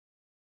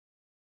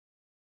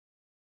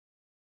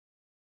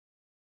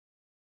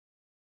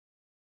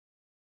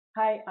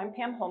Hi, I'm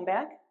Pam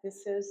Holnback.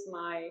 This is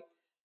my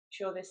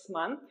show this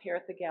month here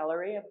at the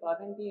gallery,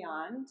 Above and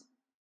Beyond.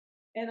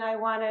 And I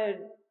wanted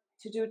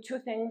to do two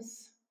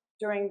things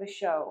during the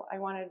show. I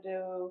wanted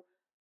to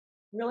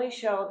really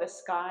show the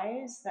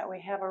skies that we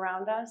have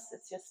around us.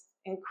 It's just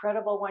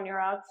incredible when you're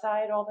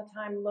outside all the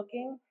time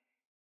looking.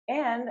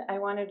 And I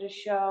wanted to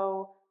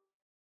show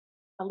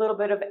a little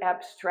bit of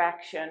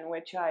abstraction,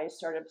 which I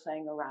started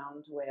playing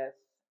around with.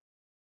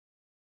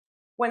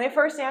 When they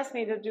first asked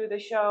me to do the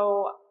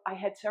show, I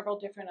had several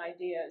different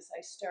ideas.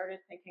 I started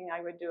thinking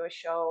I would do a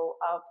show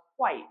of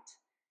white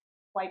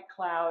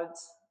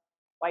clouds,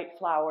 white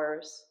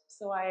flowers.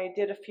 So I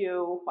did a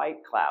few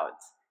white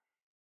clouds.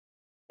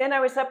 Then I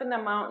was up in the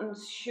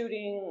mountains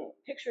shooting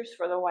pictures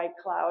for the white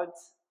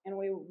clouds, and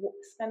we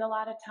spent a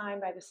lot of time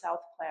by the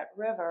South Platte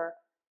River.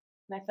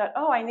 And I thought,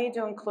 oh, I need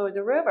to include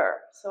the river.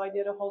 So I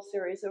did a whole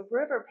series of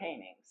river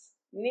paintings.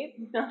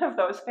 None of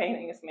those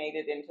paintings made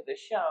it into the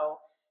show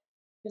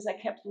because I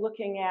kept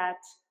looking at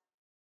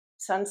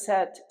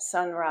sunset,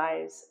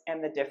 sunrise,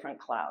 and the different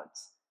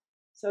clouds.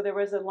 So there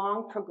was a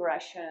long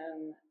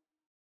progression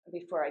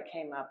before I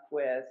came up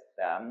with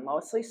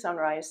mostly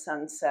sunrise,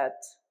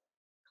 sunset,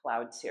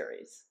 cloud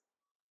series.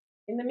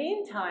 In the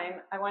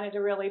meantime, I wanted to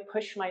really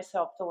push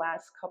myself the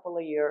last couple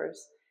of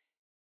years.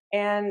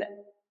 And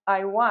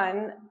I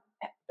won.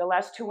 The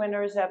last two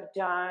winters I've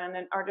done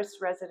an artist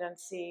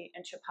residency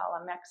in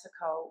Chapala,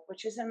 Mexico,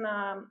 which is in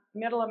the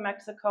middle of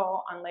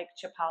Mexico on Lake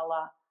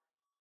Chapala.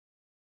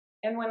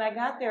 And when I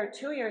got there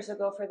 2 years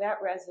ago for that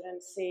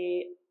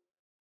residency,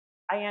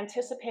 I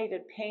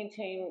anticipated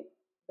painting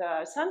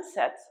the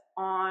sunsets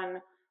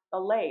on the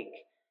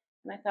lake.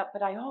 And I thought,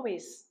 but I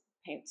always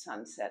paint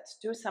sunsets,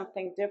 do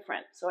something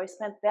different. So I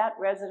spent that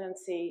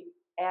residency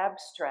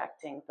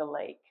abstracting the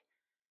lake.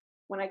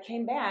 When I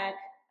came back,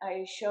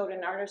 I showed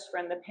an artist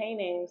friend the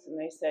paintings, and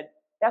they said,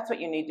 that's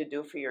what you need to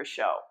do for your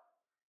show.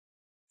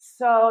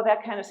 So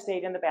that kind of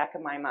stayed in the back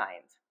of my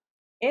mind.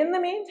 In the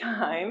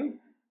meantime,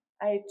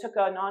 I took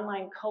an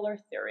online color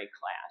theory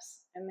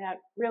class, and that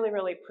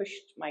really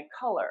pushed my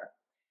color.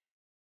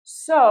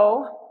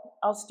 So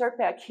I'll start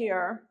back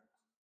here.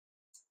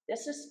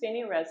 This is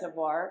Spinney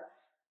Reservoir.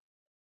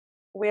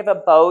 We have a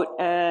boat,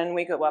 and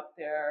we go up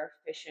there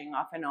fishing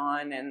off and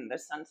on, and the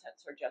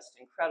sunsets are just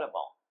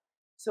incredible.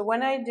 So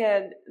when I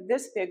did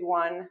this big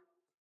one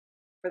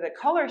for the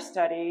color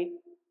study,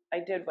 I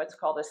did what's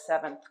called a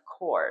seventh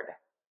chord.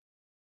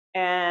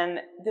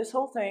 And this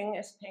whole thing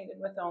is painted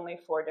with only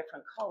 4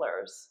 different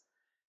colors.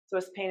 So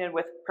it's painted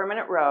with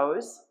permanent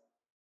rose,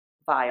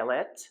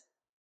 violet,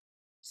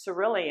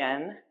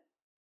 cerulean,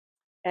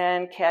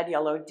 and cad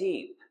yellow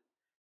deep.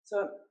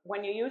 So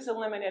when you use a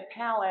limited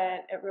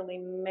palette, it really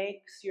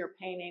makes your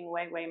painting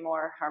way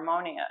more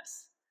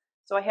harmonious.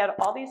 So I had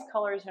all these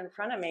colors in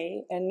front of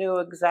me and knew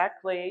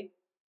exactly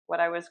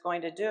what I was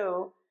going to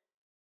do.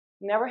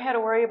 Never had to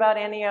worry about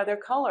any other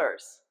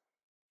colors.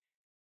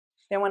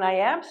 Then when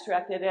I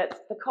abstracted it,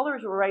 the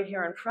colors were right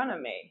here in front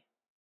of me.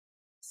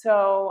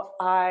 So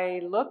I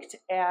looked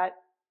at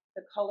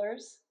the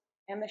colors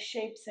and the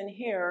shapes in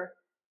here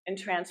and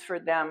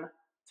transferred them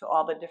to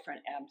all the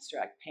different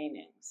abstract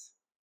paintings.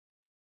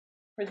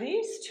 For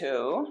these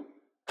two,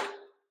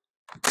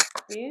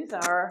 these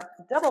are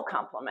double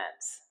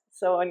complements.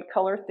 So in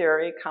color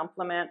theory,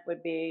 complement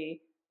would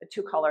be the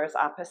 2 colors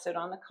opposite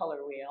on the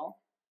color wheel.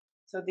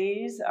 So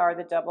these are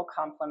the double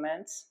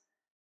complements.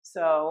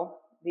 So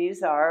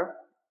these are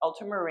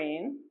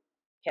ultramarine,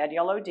 cad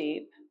yellow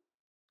deep,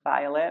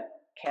 violet,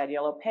 cad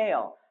yellow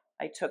pale.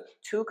 I took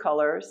 2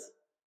 colors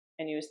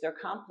and used their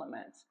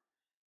complements.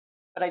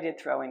 But I did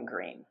throw in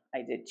green.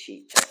 I did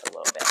cheat just a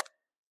little bit.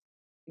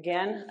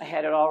 Again, I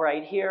had it all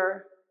right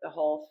here. The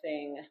whole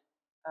thing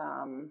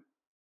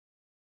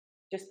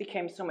just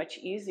became so much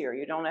easier.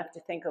 You don't have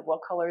to think of what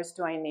colors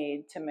do I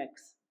need to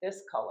mix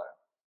this color.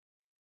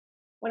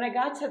 When I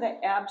got to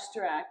the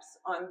abstracts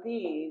on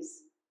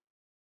these,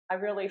 I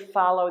really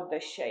followed the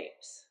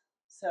shapes.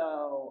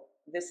 So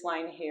this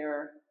line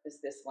here is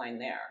this line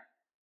there.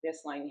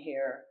 This line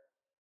here,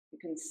 you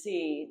can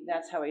see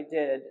that's how I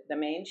did the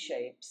main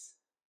shapes.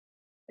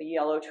 A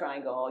yellow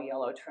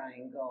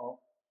triangle,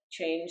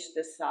 change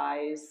the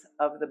size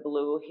of the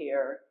blue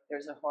here.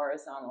 There's a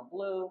horizontal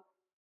blue.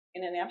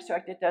 In an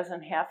abstract, it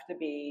doesn't have to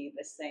be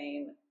the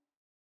same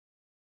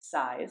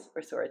size,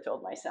 or so I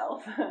told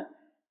myself.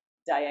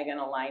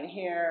 Diagonal line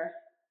here,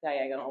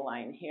 diagonal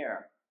line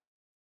here.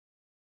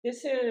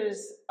 This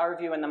is our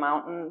view in the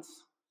mountains.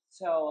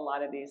 So a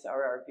lot of these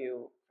are our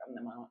view from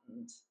the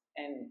mountains.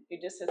 And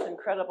it just has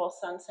incredible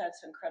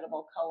sunsets,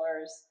 incredible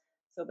colors.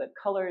 So the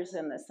colors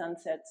in the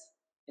sunsets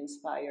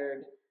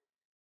inspired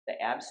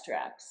the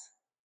abstracts.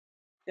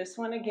 This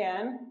one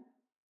again,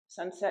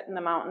 sunset in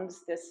the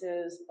mountains. This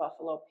is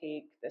Buffalo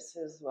Peak. This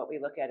is what we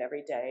look at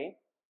every day.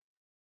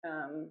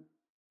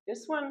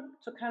 This one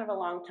took kind of a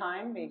long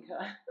time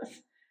because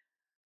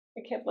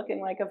it kept looking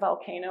like a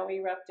volcano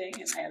erupting,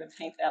 and I had to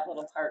paint that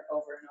little part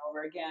over and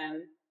over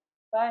again.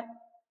 But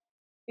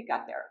it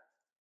got there.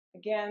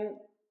 Again,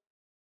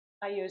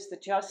 I used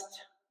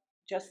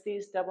just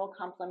these double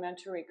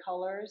complementary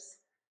colors.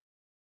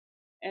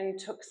 and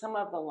took some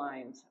of the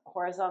lines, a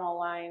horizontal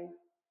line,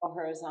 a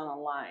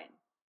horizontal line,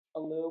 a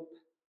loop,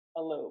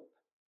 a loop.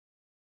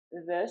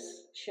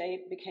 This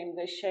shape became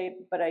this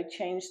shape, but I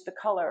changed the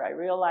color. I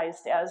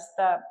realized as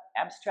the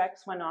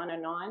abstracts went on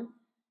and on,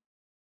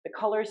 the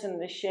colors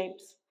and the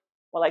shapes,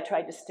 well, I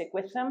tried to stick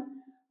with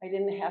them. I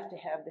didn't have to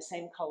have the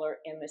same color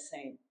in the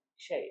same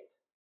shape.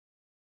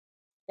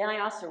 Then I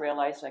also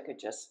realized I could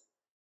just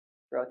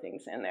throw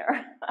things in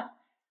there.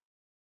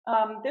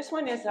 This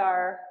one is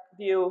our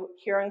view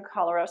here in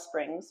Colorado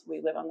Springs.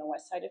 We live on the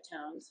west side of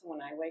town, so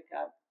when I wake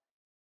up,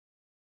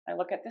 I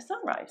look at the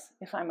sunrise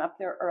if I'm up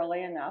there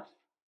early enough.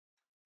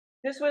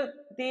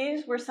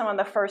 These were some of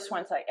the first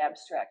ones I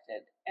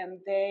abstracted, and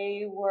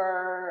they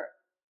were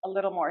a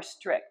little more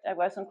strict. I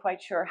wasn't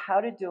quite sure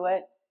how to do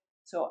it,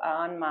 so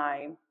on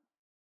my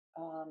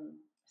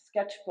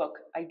sketchbook,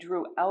 I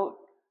drew out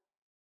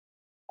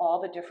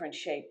all the different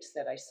shapes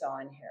that I saw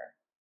in here.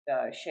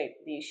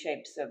 These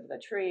shapes of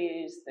the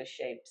trees, the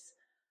shapes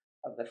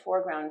of the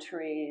foreground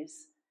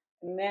trees,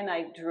 and then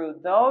I drew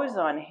those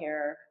on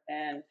here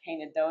and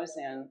painted those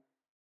in.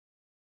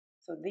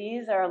 So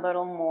these are a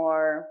little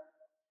more,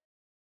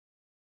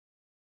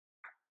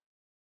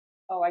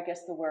 I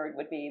guess the word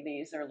would be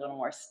these are a little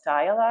more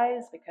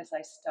stylized because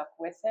I stuck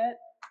with it.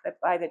 But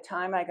by the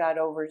time I got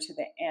over to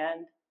the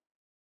end,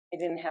 I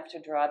didn't have to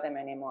draw them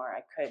anymore.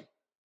 I could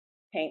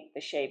paint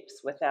the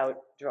shapes without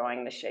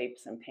drawing the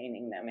shapes and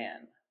painting them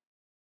in.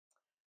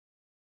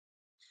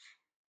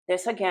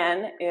 This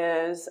again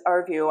is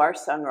our view, our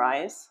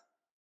sunrise.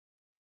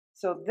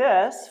 So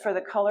this, for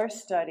the color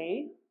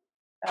study,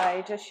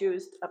 I just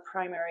used a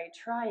primary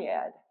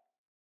triad.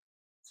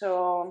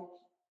 So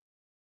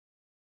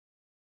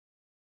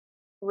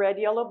red,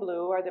 yellow,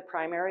 blue are the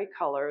primary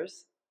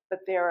colors, but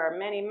there are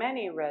many,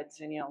 many reds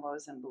and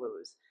yellows and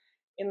blues.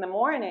 In the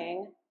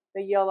morning,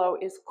 the yellow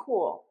is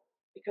cool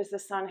because the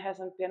sun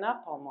hasn't been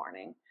up all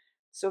morning.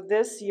 So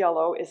this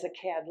yellow is a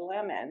cad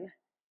lemon.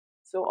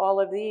 So all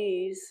of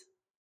these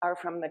are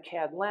from the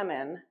cad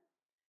lemon.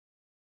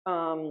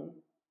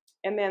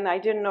 And then I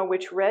didn't know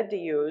which red to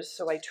use,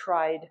 so I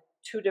tried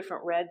 2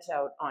 different reds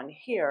out on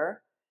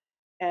here,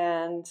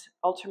 and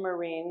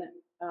ultramarine,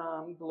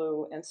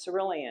 blue, and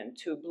cerulean,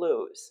 2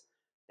 blues.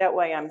 That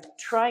way I'm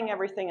trying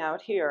everything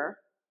out here.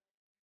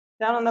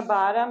 Down on the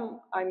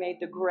bottom, I made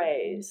the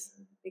grays,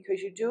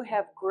 because you do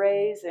have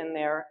grays in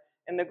there,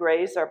 and the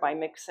grays are by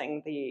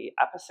mixing the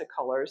opposite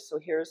colors. So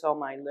here's all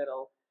my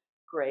little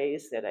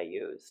grays that I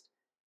used.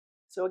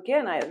 So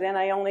again,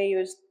 I only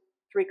used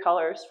 3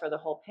 colors for the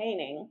whole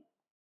painting,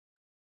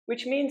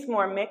 which means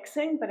more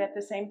mixing, but at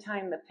the same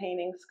time, the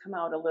paintings come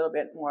out a little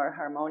bit more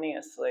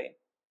harmoniously.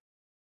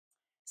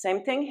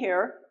 Same thing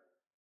here.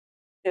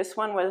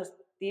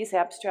 These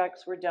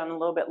abstracts were done a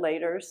little bit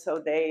later,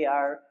 so they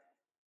are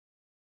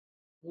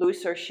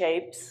looser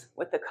shapes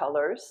with the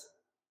colors.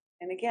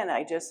 And again,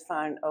 I just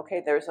found,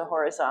 okay, there's a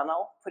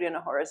horizontal, put in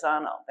a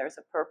horizontal. There's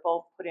a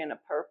purple, put in a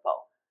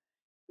purple.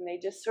 And they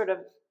just sort of,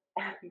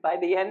 by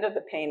the end of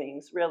the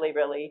paintings, really,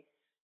 really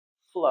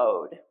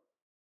flowed.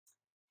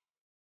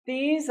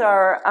 These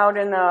are out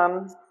in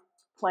the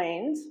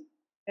plains,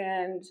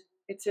 and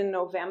it's in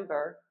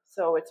November,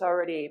 so it's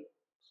already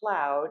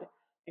plowed,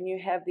 and you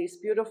have these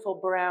beautiful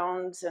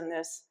browns and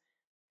this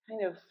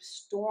kind of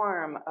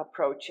storm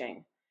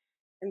approaching.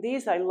 And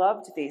I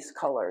loved these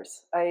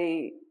colors.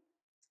 They're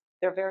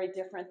very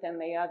different than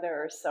the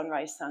other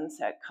sunrise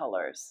sunset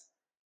colors.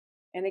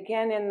 And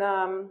again,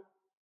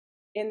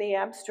 in the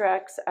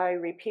abstracts, I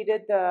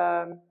repeated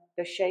the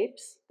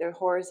shapes, the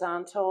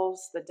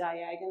horizontals, the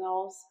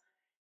diagonals,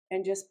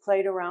 and just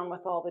played around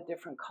with all the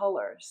different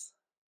colors.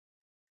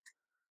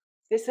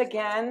 This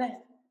again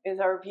is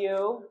our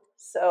view.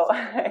 So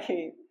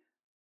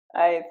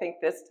I think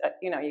this,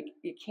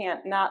 you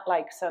can't not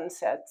like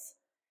sunsets.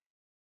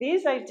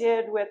 These I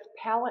did with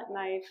palette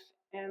knife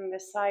and the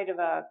side of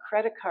a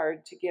credit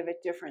card to give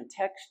it different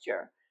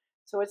texture.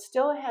 So it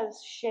still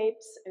has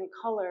shapes and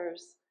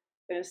colors,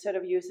 but instead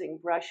of using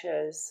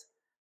brushes,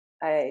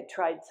 I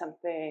tried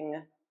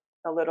something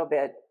a little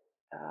bit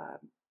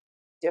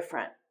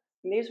different.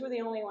 And these were the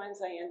only ones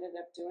I ended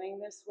up doing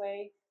this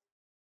way.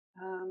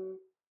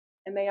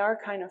 And they are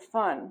kind of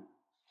fun.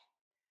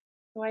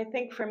 So I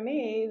think for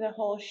me, the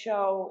whole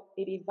show,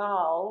 it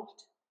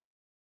evolved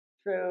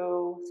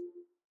through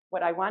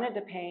what I wanted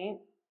to paint,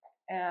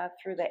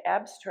 through the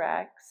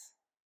abstracts,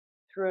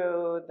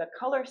 through the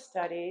color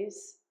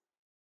studies,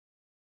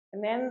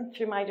 and then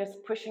through my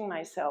just pushing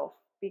myself,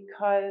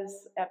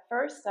 because at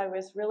first I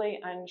was really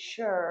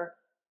unsure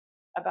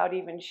about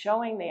even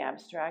showing the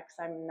abstracts.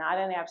 I'm not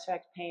an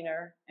abstract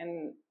painter,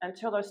 and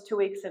until those 2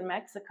 weeks in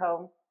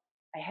Mexico,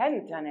 I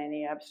hadn't done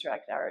any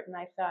abstract art, and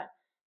I thought,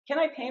 can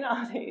I paint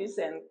all these,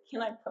 and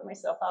can I put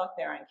myself out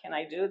there, and can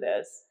I do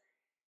this?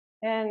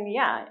 And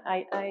yeah,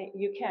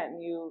 you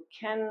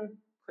can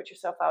put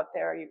yourself out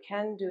there, you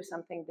can do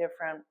something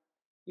different,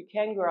 you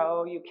can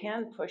grow, you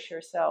can push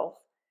yourself.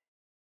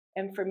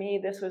 And for me,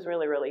 this was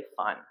really, really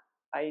fun.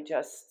 I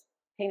just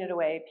painted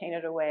away,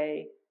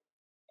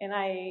 and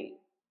I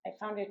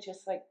found it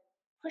just like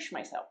push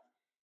myself.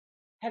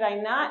 Had I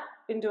not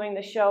been doing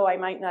the show, I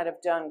might not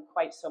have done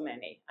quite so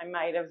many. I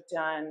might have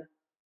done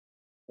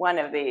one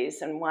of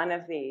these and one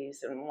of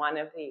these and one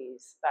of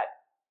these, but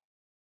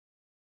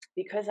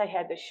because I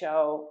had the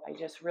show, I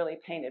just really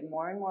painted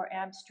more and more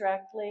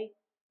abstractly,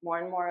 more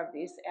and more of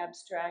these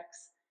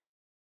abstracts.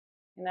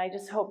 And I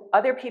just hope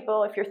other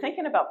people, if you're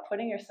thinking about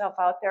putting yourself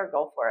out there,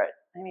 go for it.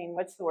 I mean,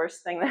 what's the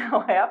worst thing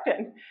that'll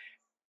happen?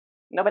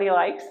 Nobody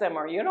likes them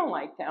or you don't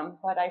like them,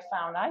 but I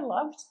found I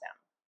loved them.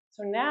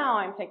 So now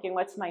I'm thinking,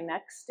 what's my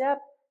next step?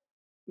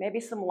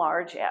 Maybe some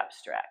large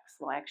abstracts.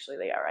 Well, actually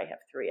they are. I have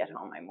 3 at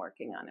home I'm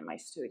working on in my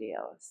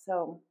studio.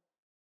 So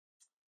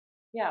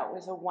yeah, it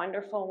was a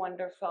wonderful,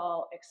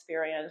 wonderful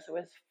experience. It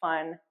was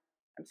fun.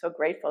 I'm so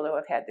grateful to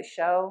have had the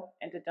show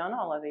and to done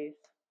all of these.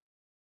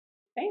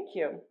 Thank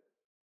you.